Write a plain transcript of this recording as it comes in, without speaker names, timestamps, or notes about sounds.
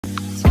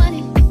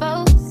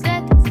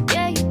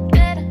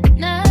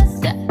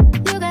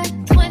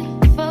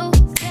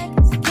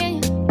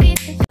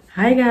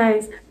Hi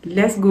guys,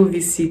 let's go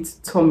visit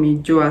Tommy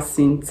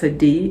Johansson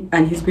today,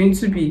 and he's going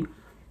to be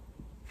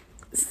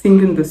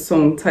singing the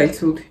song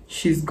titled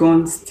She's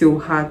Gone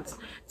STEELHEART.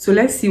 So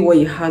let's see what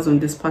he has on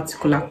this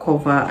particular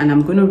cover, and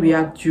I'm going to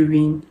react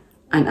during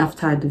and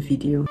after the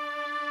video.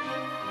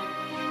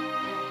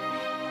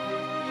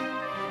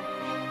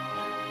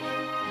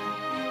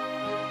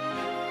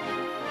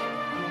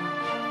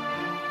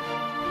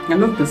 I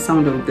love the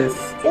sound of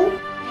this.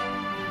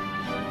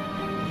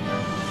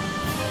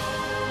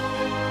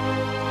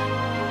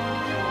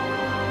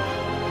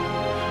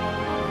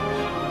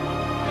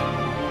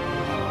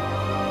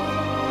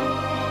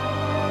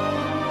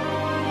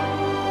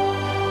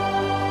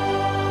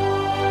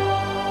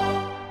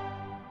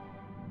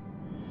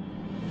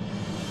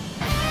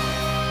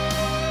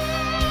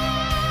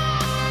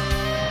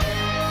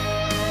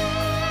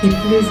 He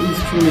plays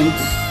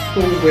instruments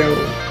so well.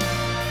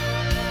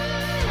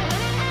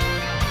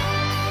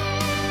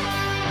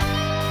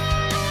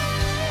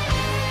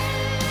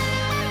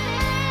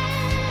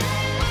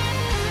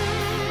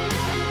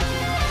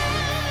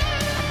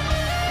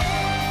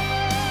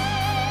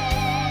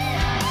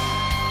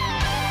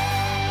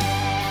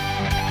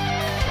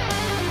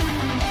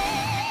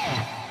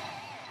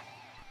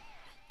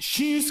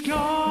 She's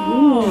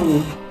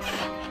gone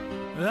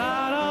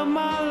out of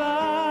my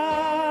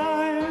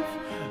life.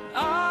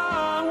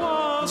 I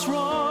was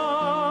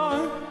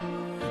wrong.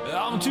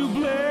 I'm to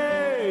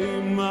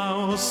blame.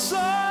 I was so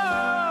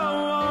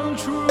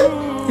untrue.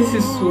 This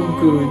is so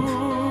good.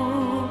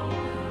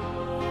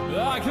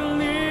 I can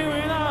live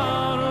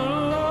without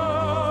love.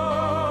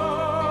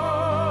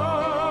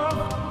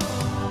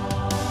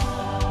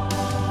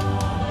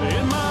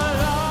 In my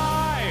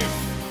life,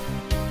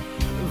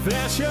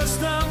 there's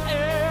just an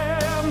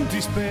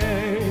empty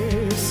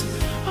space.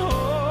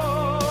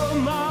 All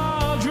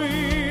my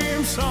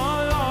dreams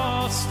are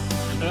lost.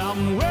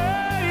 I'm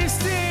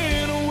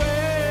wasting away.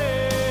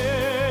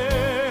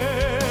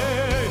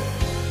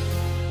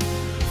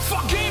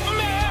 Forgive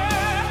me,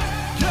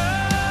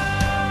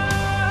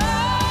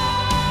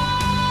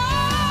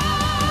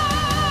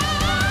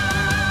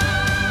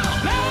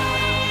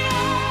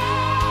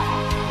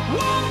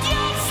 won't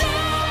you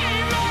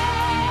save me?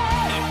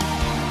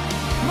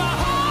 My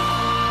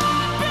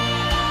heart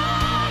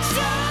belongs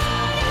to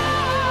you.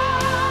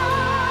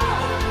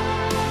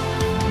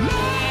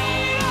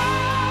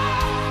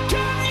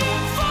 Can you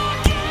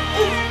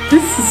forgive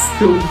This is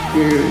so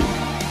good.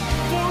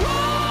 for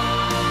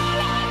all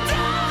I've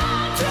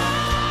done to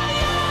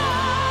you?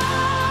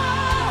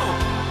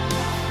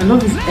 I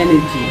love his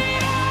energy.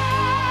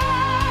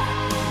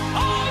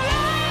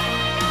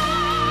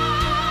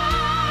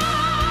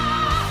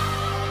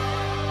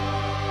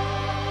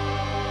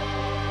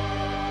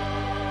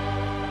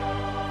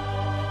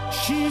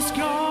 She's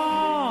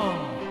gone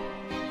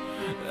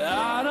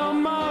out of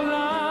my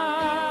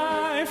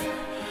life.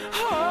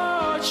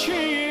 Oh,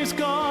 she's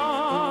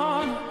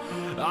gone.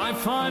 I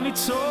find it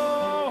so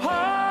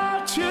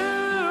hard to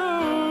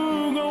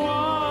go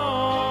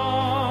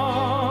on.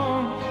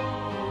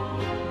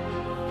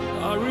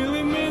 I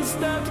really miss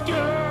that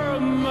girl,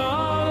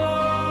 my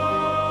love.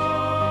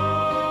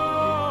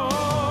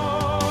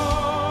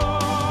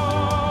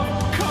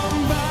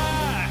 Come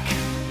back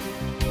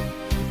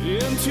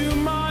into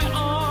my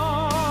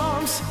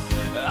arms.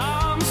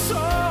 I'm so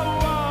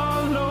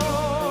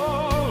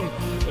alone.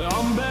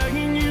 I'm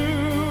begging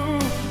you.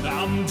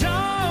 I'm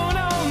down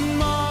on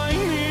my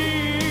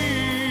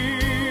knees.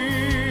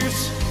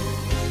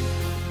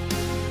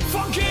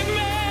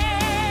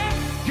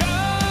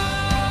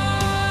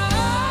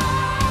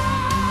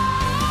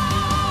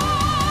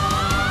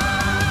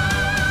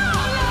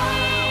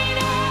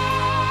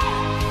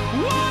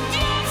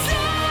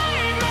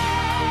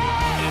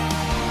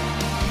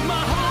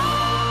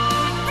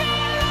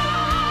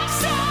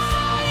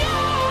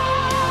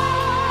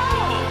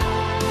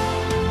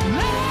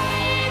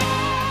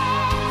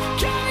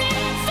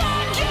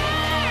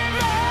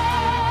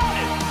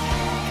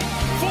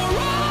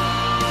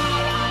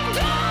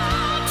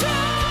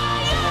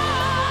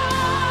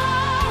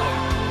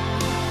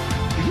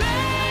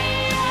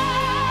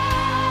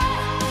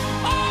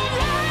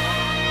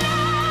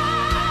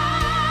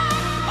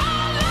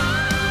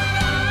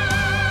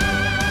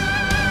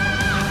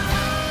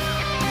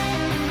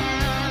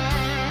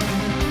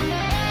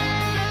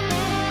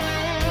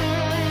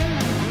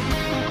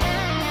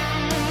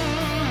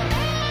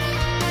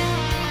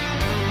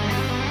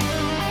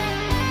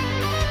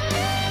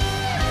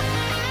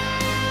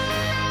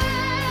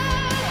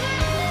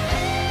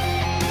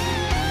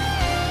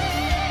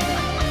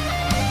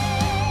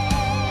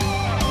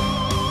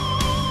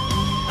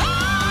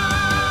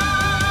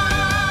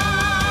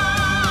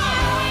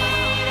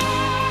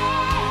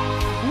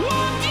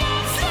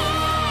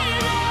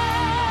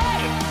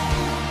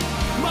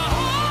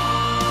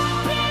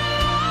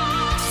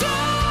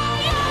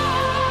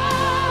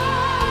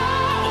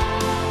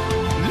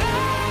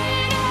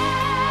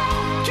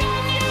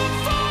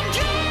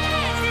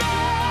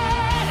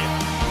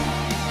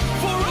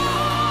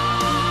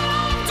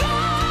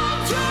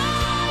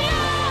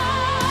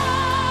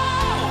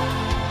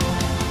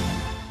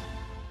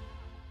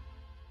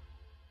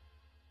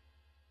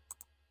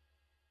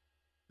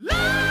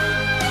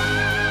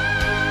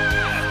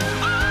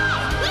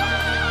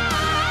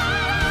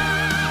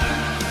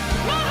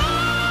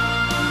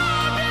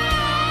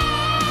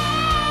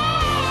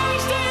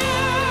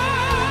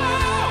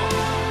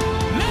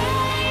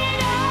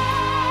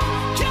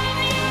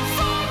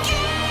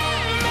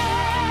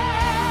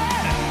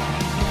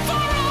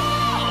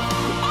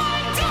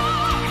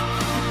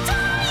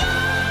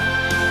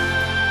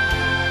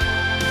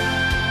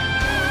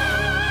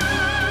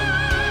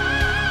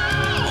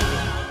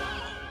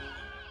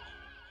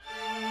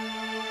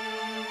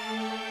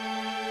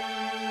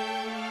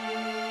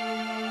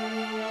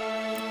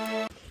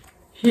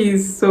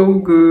 He's so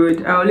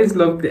good. I always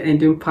love the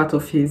ending part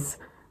of his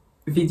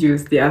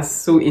videos. They are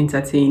so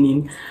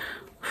entertaining.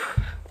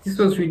 This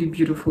was really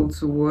beautiful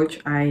to watch.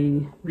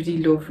 I really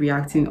love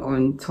reacting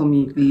on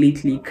Tommy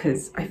lately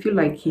because I feel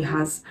like he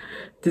has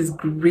this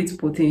great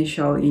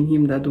potential in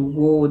him that the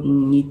world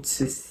needs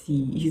to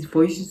see. His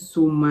voice is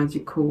so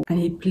magical and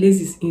he plays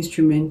his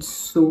instrument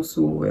so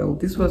well.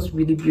 This was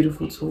really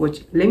beautiful to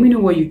watch. Let me know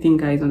what you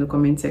think, guys, on the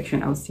comment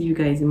section. I'll see you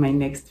guys in my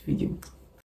next video.